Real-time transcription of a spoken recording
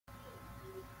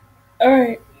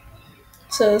Alright,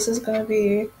 so this is gonna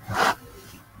be a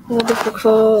little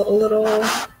difficult, a little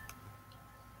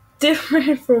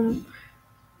different from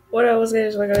what I was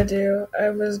gonna do.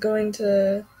 I was going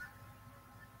to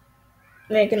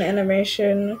make an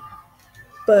animation,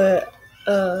 but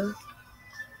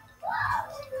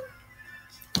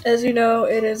as you know,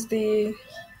 it is the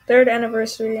third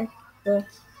anniversary. Well,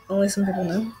 only some people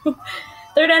know.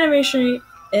 Third anniversary.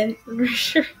 Kill me.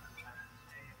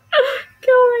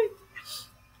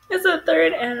 It's the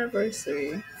third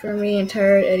anniversary for me and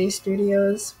Tired Eddie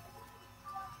Studios.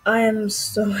 I am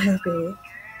so happy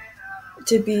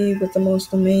to be with the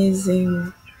most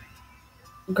amazing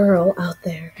girl out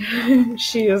there.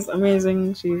 She is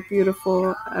amazing. She's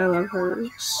beautiful. I love her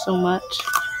so much.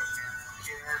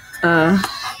 I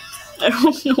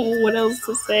don't know what else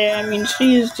to say. I mean,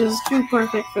 she is just too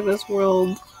perfect for this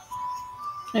world.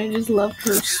 I just loved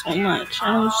her so much.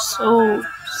 I was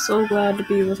so glad to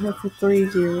be with her for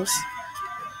 3 years.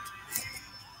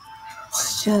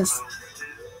 It's just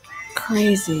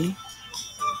crazy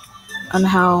on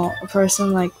how a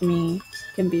person like me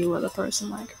can be with a person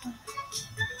like her.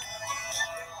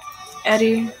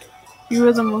 Eddie, you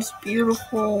are the most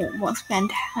beautiful, most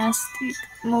fantastic,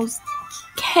 most...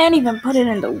 can't even put it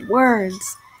into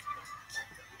words.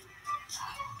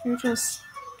 You're just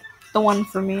the one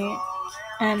for me,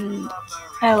 and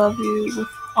I love you with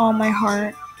all my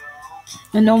heart.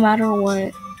 And no matter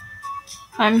what,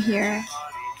 I'm here,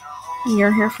 and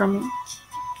you're here for me.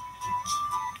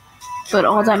 But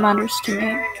all that matters to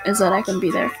me is that I can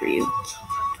be there for you.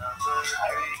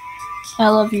 I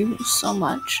love you so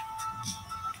much.